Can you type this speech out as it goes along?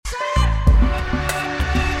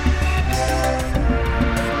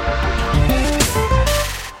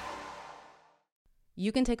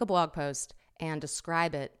You can take a blog post and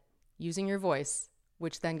describe it using your voice,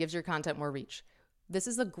 which then gives your content more reach. This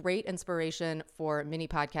is a great inspiration for mini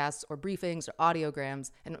podcasts or briefings or audiograms.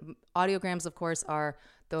 And audiograms, of course, are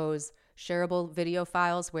those shareable video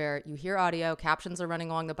files where you hear audio, captions are running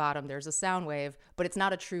along the bottom, there's a sound wave, but it's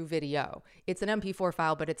not a true video. It's an MP4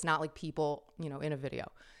 file, but it's not like people, in a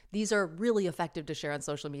video. These are really effective to share on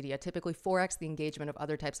social media, typically 4x the engagement of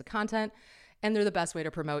other types of content, and they're the best way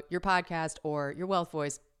to promote your podcast or your Wealth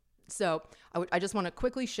Voice. So I just want to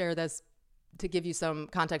quickly share this to give you some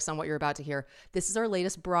context on what you're about to hear. This is our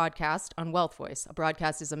latest broadcast on Wealth Voice. A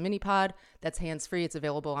broadcast is a mini pod that's hands-free. It's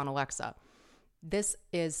available on Alexa. This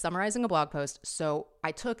is summarizing a blog post. So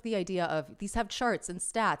I took the idea of these have charts and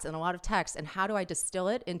stats and a lot of text, and how do I distill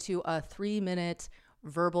it into a 3-minute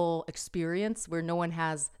verbal experience where no one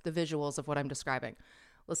has the visuals of what I'm describing?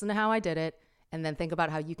 Listen to how I did it, and then think about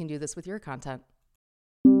how you can do this with your content.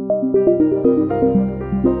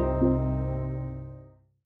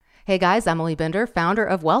 Hey guys, Emily Binder, founder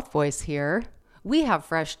of Wealth Voice here. We have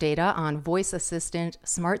fresh data on voice assistant,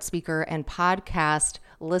 smart speaker, and podcast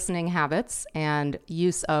listening habits and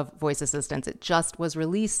use of voice assistants. It just was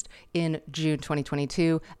released in June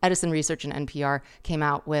 2022. Edison Research and NPR came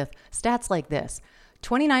out with stats like this: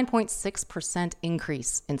 29.6%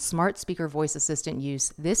 increase in smart speaker voice assistant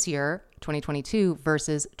use this year, 2022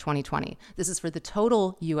 versus 2020. This is for the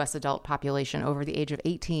total U.S. adult population over the age of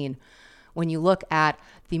 18. When you look at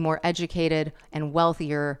the more educated and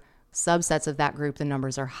wealthier subsets of that group, the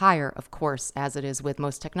numbers are higher, of course, as it is with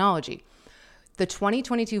most technology. The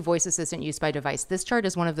 2022 voice assistant use by device. This chart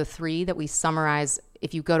is one of the 3 that we summarize.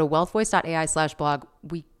 If you go to wealthvoice.ai/blog,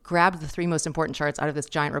 we grabbed the 3 most important charts out of this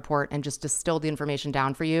giant report and just distilled the information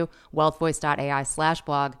down for you.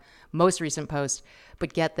 Wealthvoice.ai/blog, most recent post.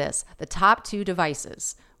 But get this, the top 2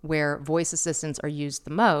 devices where voice assistants are used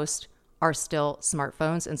the most are still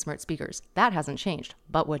smartphones and smart speakers. That hasn't changed.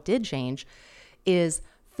 But what did change is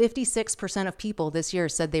 56% of people this year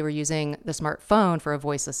said they were using the smartphone for a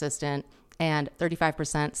voice assistant, and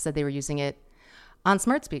 35% said they were using it on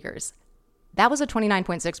smart speakers. That was a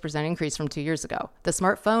 29.6% increase from 2 years ago. The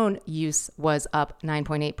smartphone use was up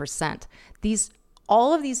 9.8%.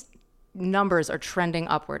 All of these numbers are trending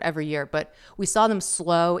upward every year, but we saw them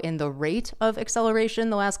slow in the rate of acceleration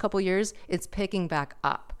the last couple years. It's picking back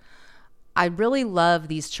up. I really love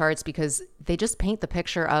these charts because they just paint the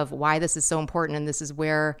picture of why this is so important, and this is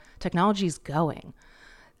where technology is going.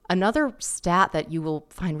 Another stat that you will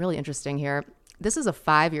find really interesting here, this is a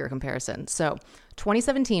 5-year comparison. So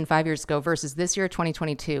 2017, 5 years ago, versus this year,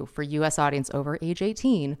 2022, for U.S. audience over age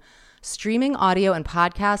 18, streaming audio and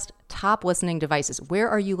podcast top listening devices. Where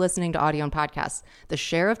are you listening to audio and podcasts? The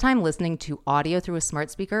share of time listening to audio through a smart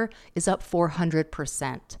speaker is up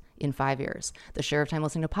 400%. In 5 years. The share of time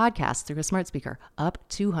listening to podcasts through a smart speaker, up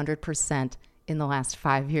 200% in the last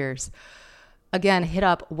 5 years. Again, hit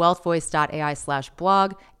up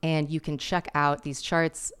wealthvoice.ai/blog and you can check out these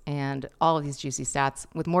charts and all of these juicy stats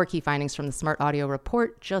with more key findings from the Smart Audio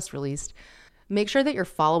Report just released. Make sure that you're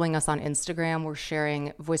following us on Instagram. We're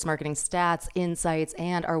sharing voice marketing stats, insights,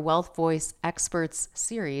 and our Wealth Voice Experts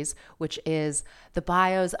series, which is the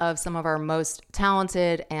bios of some of our most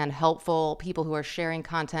talented and helpful people who are sharing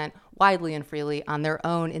content widely and freely on their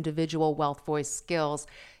own individual Wealth Voice skills.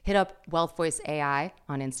 Hit up Wealth Voice AI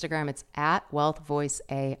on Instagram. It's at Wealth Voice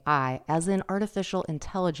AI, as in artificial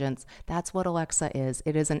intelligence. That's what Alexa is.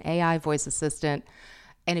 It is an AI voice assistant.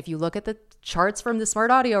 And if you look at the charts from the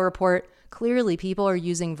Smart Audio Report, clearly people are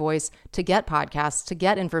using voice to get podcasts, to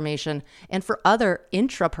get information, and for other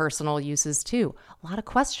intrapersonal uses too. A lot of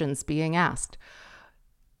questions being asked.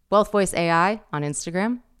 Wealth Voice AI on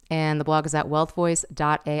Instagram, and the blog is at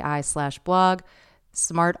wealthvoice.ai/blog.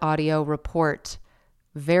 Smart Audio Report.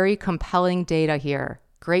 Very compelling data here.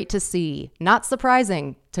 Great to see. Not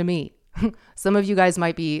surprising to me. Some of you guys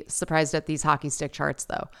might be surprised at these hockey stick charts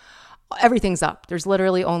though. Everything's up. There's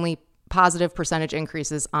literally only positive percentage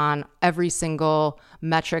increases on every single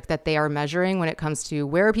metric that they are measuring when it comes to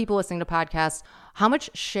where are people listening to podcasts, how much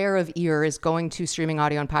share of ear is going to streaming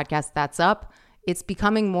audio and podcasts. That's up. It's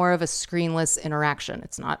becoming more of a screenless interaction.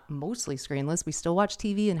 It's not mostly screenless. We still watch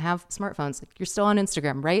TV and have smartphones. You're still on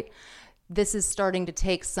Instagram, right? This is starting to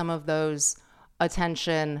take some of those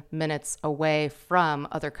attention minutes away from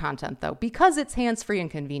other content though, because it's hands-free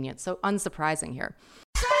and convenient. So unsurprising here.